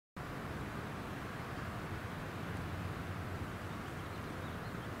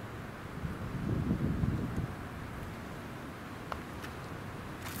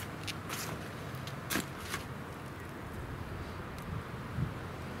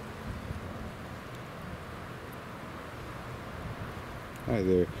Hi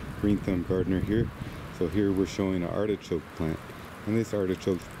there, Green Thumb Gardener here. So here we're showing an artichoke plant, and this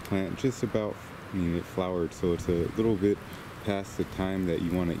artichoke plant just about, it flowered, so it's a little bit past the time that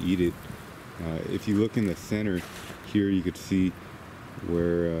you want to eat it. If you look in the center here, you could see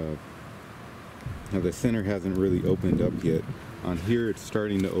where the center hasn't really opened up yet. On here it's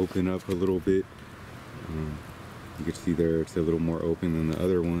starting to open up a little bit. You can see there it's a little more open than the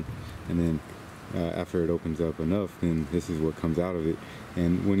other one, and then after it opens up enough, then this is what comes out of it.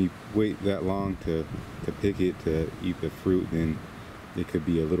 And when you wait that long to pick it, to eat the fruit, then it could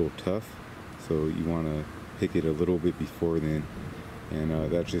be a little tough, so you want to pick it a little bit before then, and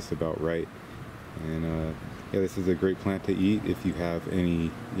that's just about right. And yeah, this is a great plant to eat if you have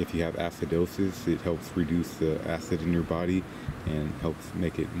acidosis. It helps reduce the acid in your body and helps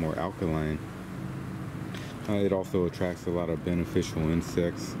make it more alkaline. It also attracts a lot of beneficial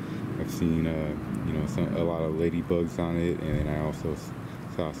insects. I've seen a lot of ladybugs on it, and I also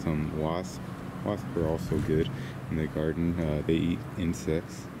saw some wasps. Wasps are also good in the garden. They eat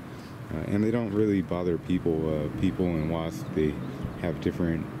insects, and they don't really bother people. People and wasps, they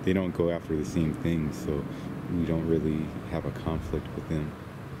don't go after the same things, so we don't really have a conflict with them.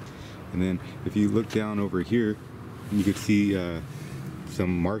 And then if you look down over here, you can see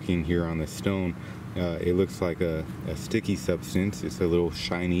some marking here on the stone. It looks like a sticky substance. It's a little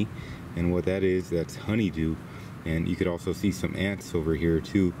shiny, and what that is, that's honeydew. And you could also see some ants over here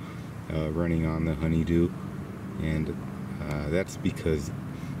too, running on the honeydew, and that's because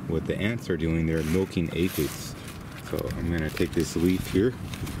what the ants are doing, they're milking aphids. So I'm going to take this leaf here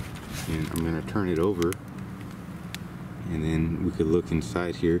and I'm going to turn it over, and then we could look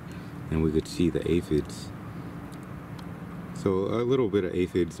inside here and we could see the aphids. So a little bit of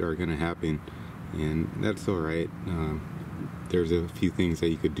aphids are going to happen, and that's alright. There's a few things that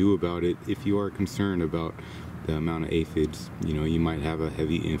you could do about it. If you are concerned about the amount of aphids, you might have a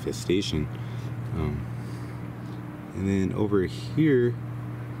heavy infestation. And then over here,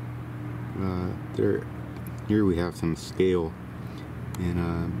 here we have some scale,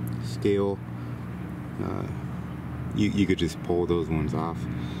 and scale, you could just pull those ones off.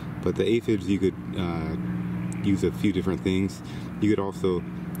 But the aphids, you could use a few different things. You could also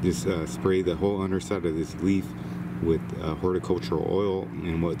just spray the whole underside of this leaf with horticultural oil,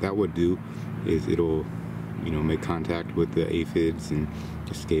 and what that would do is it'll make contact with the aphids and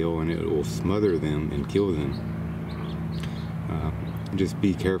the scale, and it will smother them and kill them. Just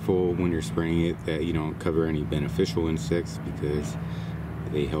be careful when you're spraying it that you don't cover any beneficial insects, because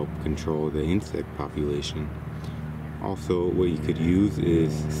they help control the insect population. Also, what you could use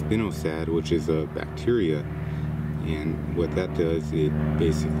is spinosad, which is a bacteria, and what that does, it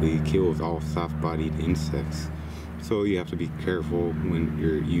basically kills all soft-bodied insects. So you have to be careful when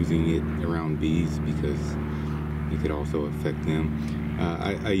you're using it around bees, because it could also affect them.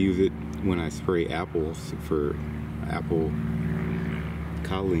 I use it when I spray apples for apple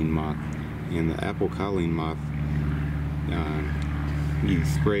colleen moth, and the apple colleen moth, you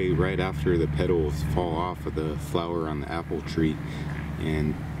spray right after the petals fall off of the flower on the apple tree,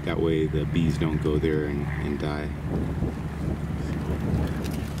 and that way the bees don't go there and die.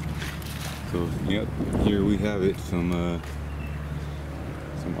 So yep, here we have it, some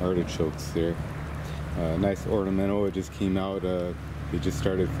artichokes there. Nice ornamental. It just came out. It just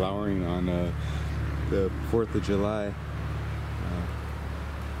started flowering on the 4th of July.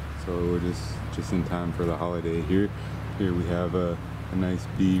 So we're just in time for the holiday here. Here we have a nice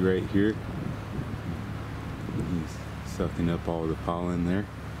bee right here. He's sucking up all the pollen there,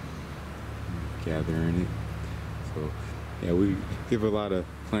 gathering it. So yeah, we give a lot of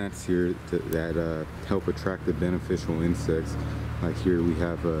plants here that help attract the beneficial insects. Like here we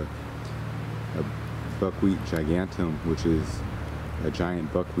have a buckwheat gigantum, which is a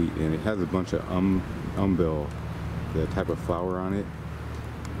giant buckwheat, and it has a bunch of umbel, the type of flower on it.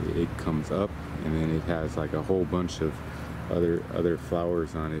 It comes up, and then it has like a whole bunch of other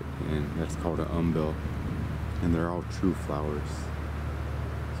flowers on it, and that's called an umbel, and they're all true flowers.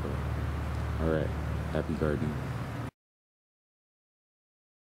 So, all right, happy gardening.